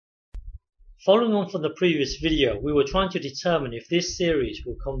Following on from the previous video, we were trying to determine if this series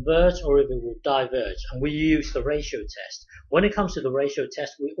will converge or if it will diverge, and we used the ratio test. When it comes to the ratio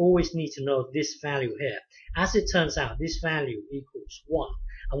test, we always need to know this value here. As it turns out, this value equals 1.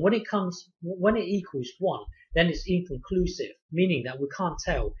 And when it equals 1, then it's inconclusive, meaning that we can't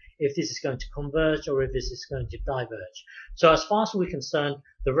tell if this is going to converge or if this is going to diverge. So as far as we're concerned,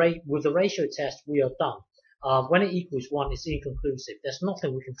 with the ratio test, we are done. When it equals 1, it's inconclusive. There's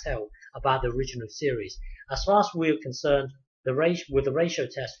nothing we can tell about the original series. As far as we're concerned, with the ratio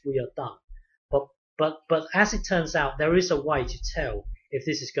test, we are done. But as it turns out, there is a way to tell if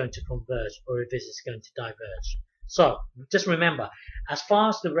this is going to converge or if this is going to diverge. So just remember, as far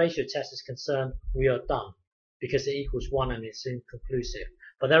as the ratio test is concerned, we are done because it equals 1 and it's inconclusive.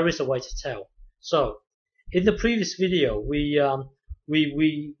 But there is a way to tell. So in the previous video, we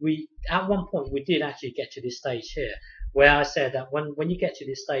at one point we did actually get to this stage here, where I said that when you get to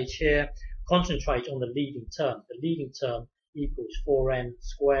this stage here, concentrate on the leading term. The leading term equals 4n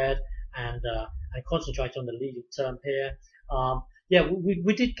squared, and concentrate on the leading term here. Yeah,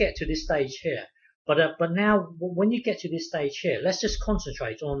 we did get to this stage here, but now when you get to this stage here, let's just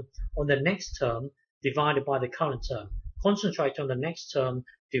concentrate on the next term divided by the current term. Concentrate on the next term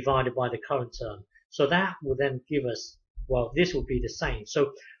divided by the current term. So that will then give us, well, this will be the same.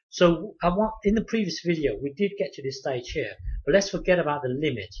 So in the previous video, we did get to this stage here, but let's forget about the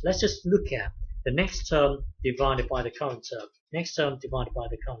limit. Let's just look at the next term divided by the current term. Next term divided by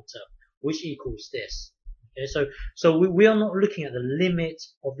the current term, which equals this. Okay, so we are not looking at the limit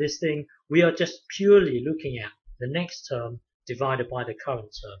of this thing. We are just purely looking at the next term divided by the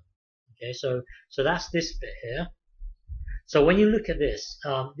current term. Okay, so that's this bit here. So when you look at this,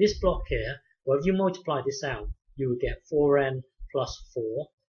 this block here, well, if you multiply this out, you will get 4n plus 4.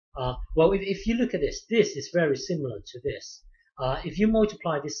 Well, if you look at this, this is very similar to this. If you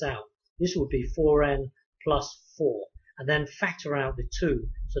multiply this out, this will be 4n plus 4, and then factor out the 2,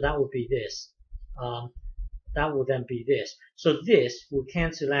 so that will be this. That will then be this. So this will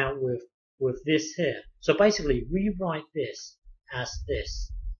cancel out with this here. So basically, rewrite this as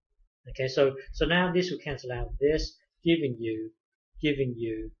this. Okay, so now this will cancel out this, giving you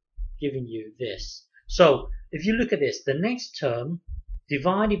this. So if you look at this, the next term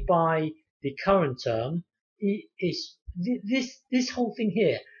divided by the current term is this whole thing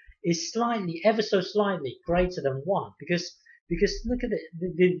here is slightly, ever so slightly greater than 1, because look at it,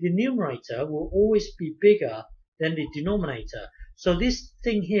 the numerator will always be bigger than the denominator. So this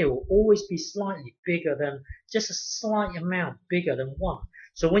thing here will always be slightly bigger than, just a slight amount bigger than 1.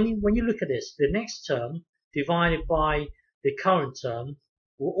 So when you look at this, the next term divided by the current term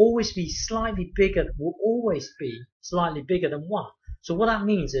will always be slightly bigger than 1. So what that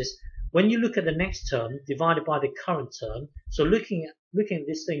means is, when you look at the next term divided by the current term, so looking at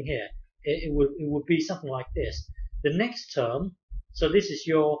this thing here, it would be something like this. The next term, so this is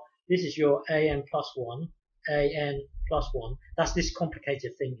your an plus 1, that's this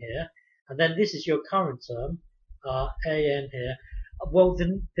complicated thing here, and then this is your current term, an here. Well,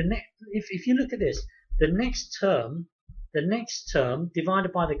 if you look at this, the next term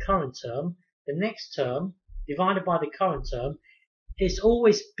divided by the current term, the next term divided by the current term is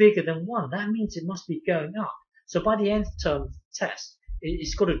always bigger than 1. That means it must be going up. So by the nth term test,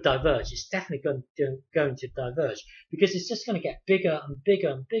 it's got to diverge. It's definitely going to diverge, because it's just going to get bigger and bigger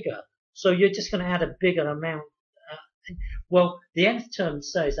and bigger. So you're just going to add a bigger amount. Well, the nth term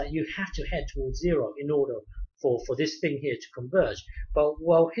says that you have to head towards 0 in order for this thing here to converge. But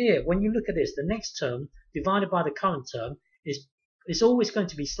well, here when you look at this, the next term divided by the current term is always going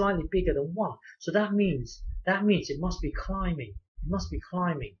to be slightly bigger than 1. So that means it must be climbing. It must be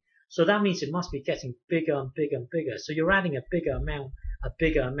climbing. So that means it must be getting bigger and bigger and bigger. So you're adding a bigger amount, a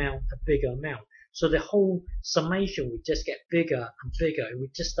bigger amount, a bigger amount. So the whole summation would just get bigger and bigger. It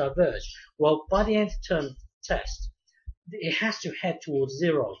would just diverge. Well, by the nth term test, it has to head towards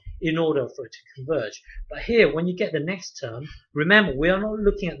 0 in order for it to converge. But here, when you get the next term, remember, we are not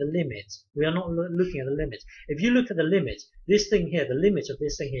looking at the limit. We are not looking at the limit. If you look at the limit, this thing here, the limit of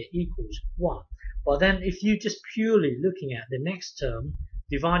this thing here equals 1. But then if you just purely looking at the next term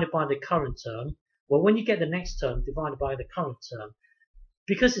divided by the current term, well, when you get the next term divided by the current term,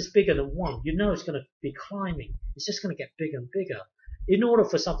 because it's bigger than 1, you know it's going to be climbing. It's just going to get bigger and bigger. In order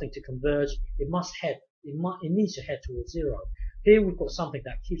for something to converge, it needs to head towards 0. Here we've got something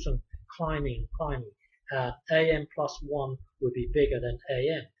that keeps on climbing and climbing. An plus 1 would be bigger than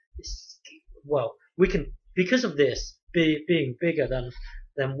an. Well, we can, because of this being bigger than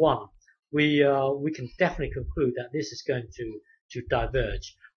 1, we can definitely conclude that this is going to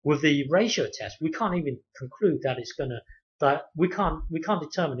diverge. With the ratio test, we can't even conclude that it's going to we can't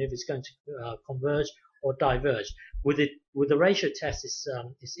determine if it's going to converge or diverge. With the ratio test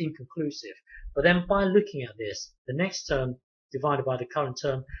is inconclusive. But then by looking at this, the next term divided by the current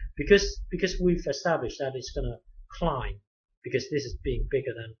term, because we've established that it's going to climb, because this is being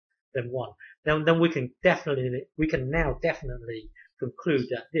bigger than 1, then we can now definitely conclude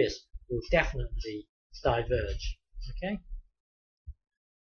that this will definitely diverge. Okay.